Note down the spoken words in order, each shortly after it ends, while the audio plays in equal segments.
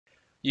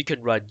You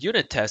can run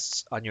unit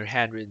tests on your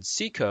handwritten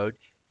C code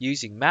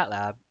using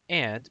MATLAB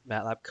and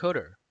MATLAB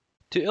Coder.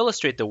 To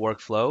illustrate the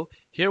workflow,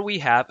 here we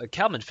have a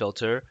Kalman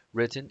filter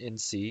written in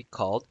C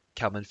called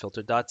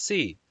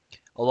kalmanfilter.c,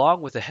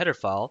 along with a header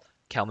file,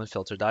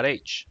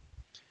 kalmanfilter.h.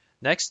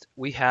 Next,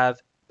 we have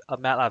a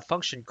MATLAB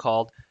function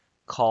called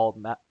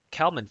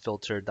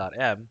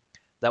kalmanfilter.m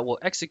that will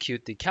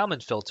execute the Kalman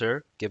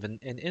filter given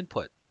an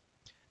input.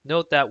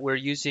 Note that we're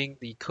using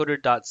the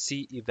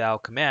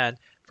coder.ceval command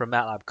from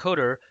MATLAB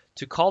Coder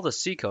to call the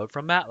C code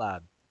from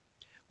MATLAB.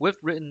 We've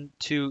written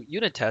two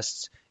unit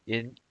tests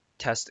in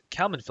test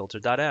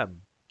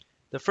kalmanfilter.m.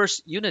 The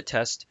first unit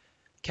test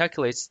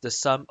calculates the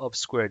sum of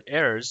squared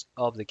errors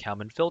of the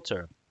Kalman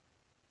filter,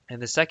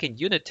 and the second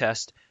unit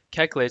test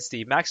calculates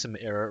the maximum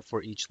error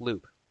for each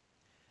loop.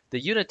 The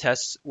unit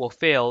tests will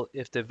fail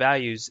if the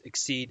values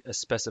exceed a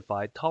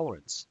specified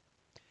tolerance.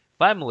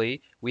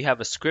 Finally, we have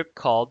a script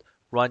called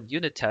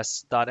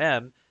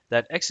runUnitTests.m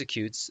that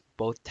executes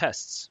both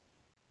tests.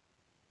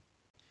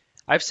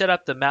 I've set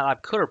up the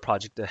MATLAB Coder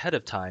project ahead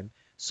of time,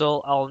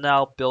 so I'll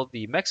now build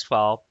the MEX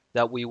file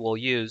that we will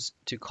use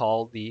to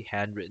call the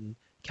handwritten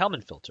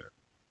Kalman filter.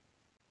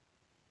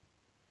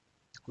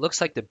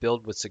 Looks like the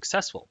build was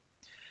successful.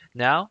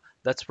 Now,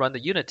 let's run the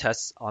unit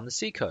tests on the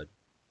C code.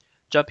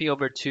 Jumping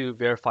over to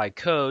verify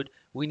code,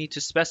 we need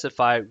to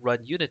specify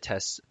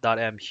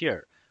runUnitTests.m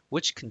here,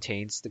 which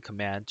contains the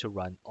command to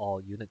run all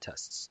unit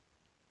tests.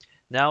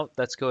 Now,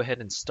 let's go ahead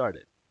and start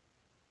it.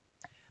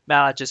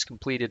 MATLAB just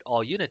completed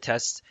all unit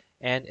tests,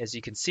 and as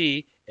you can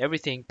see,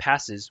 everything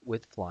passes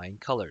with flying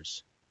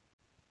colors.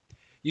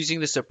 Using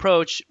this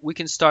approach, we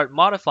can start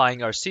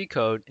modifying our C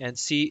code and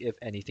see if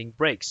anything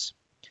breaks.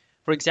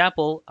 For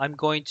example, I'm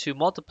going to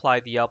multiply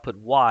the output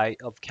y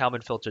of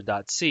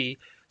kalmanfilter.c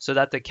so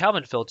that the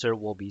Kalman filter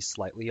will be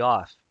slightly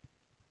off.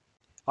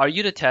 Our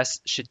unit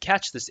test should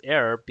catch this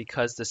error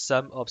because the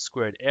sum of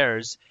squared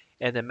errors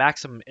and the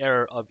maximum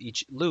error of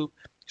each loop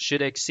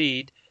should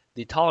exceed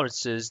the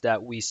tolerances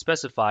that we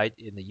specified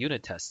in the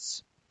unit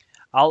tests.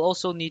 I'll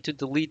also need to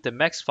delete the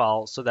MEX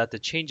file so that the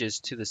changes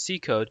to the C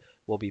code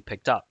will be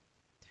picked up.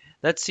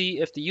 Let's see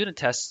if the unit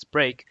tests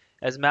break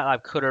as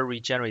MATLAB Coder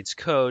regenerates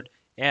code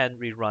and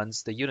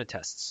reruns the unit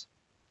tests.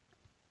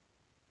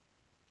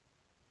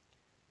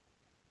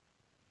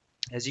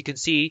 As you can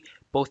see,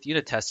 both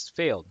unit tests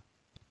failed.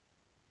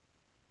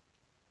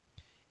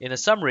 In a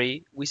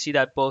summary, we see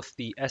that both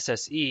the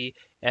SSE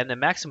and the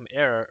maximum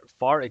error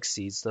far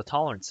exceeds the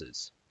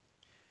tolerances.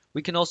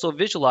 We can also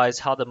visualize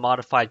how the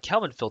modified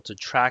Kalman filter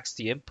tracks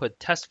the input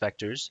test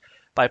vectors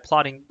by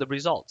plotting the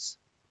results.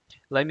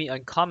 Let me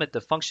uncomment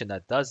the function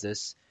that does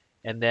this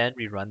and then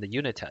rerun the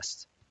unit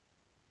test.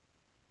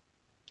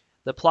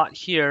 The plot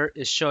here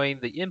is showing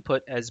the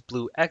input as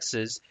blue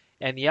X's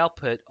and the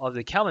output of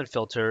the Kalman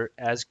filter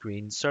as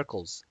green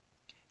circles.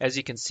 As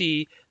you can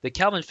see, the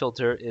Kalman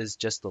filter is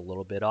just a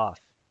little bit off.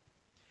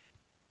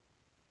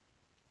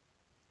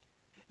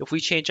 If we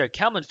change our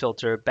Kalman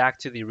filter back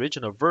to the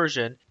original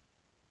version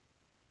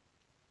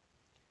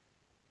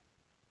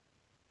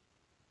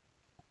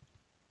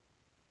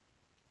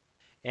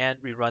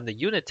and rerun the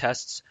unit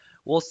tests,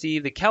 we'll see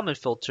the Kalman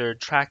filter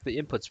track the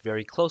inputs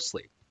very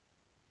closely.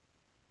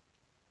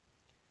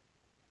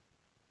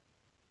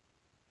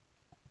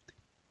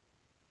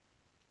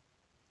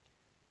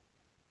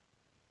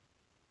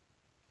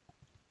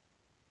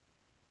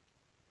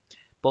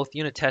 Both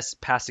unit tests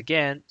pass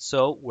again,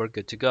 so we're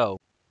good to go.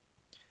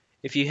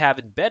 If you have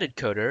embedded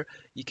Coder,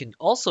 you can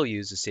also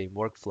use the same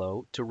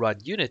workflow to run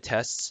unit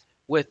tests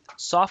with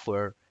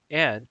software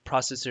and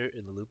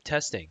processor-in-the-loop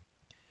testing.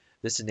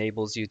 This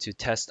enables you to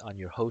test on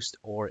your host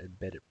or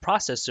embedded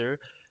processor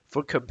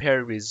for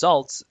comparing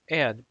results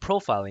and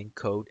profiling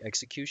code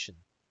execution.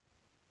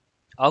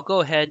 I'll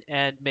go ahead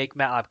and make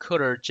MATLAB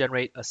Coder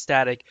generate a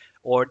static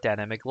or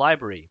dynamic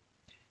library.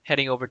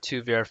 Heading over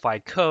to verify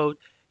code,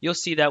 you'll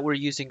see that we're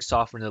using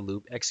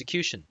software-in-the-loop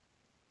execution.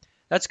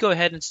 Let's go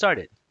ahead and start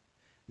it.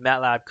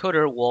 MATLAB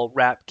Coder will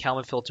wrap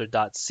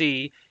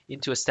kalmanfilter.c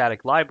into a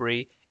static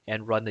library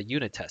and run the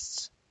unit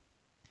tests.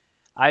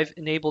 I've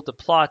enabled the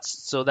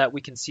plots so that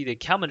we can see the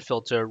Kalman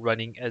filter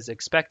running as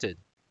expected.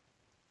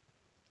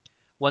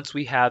 Once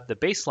we have the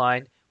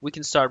baseline, we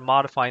can start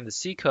modifying the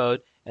C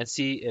code and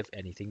see if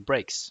anything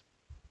breaks.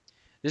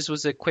 This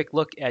was a quick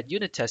look at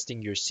unit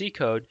testing your C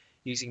code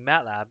using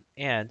MATLAB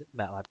and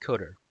MATLAB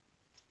Coder.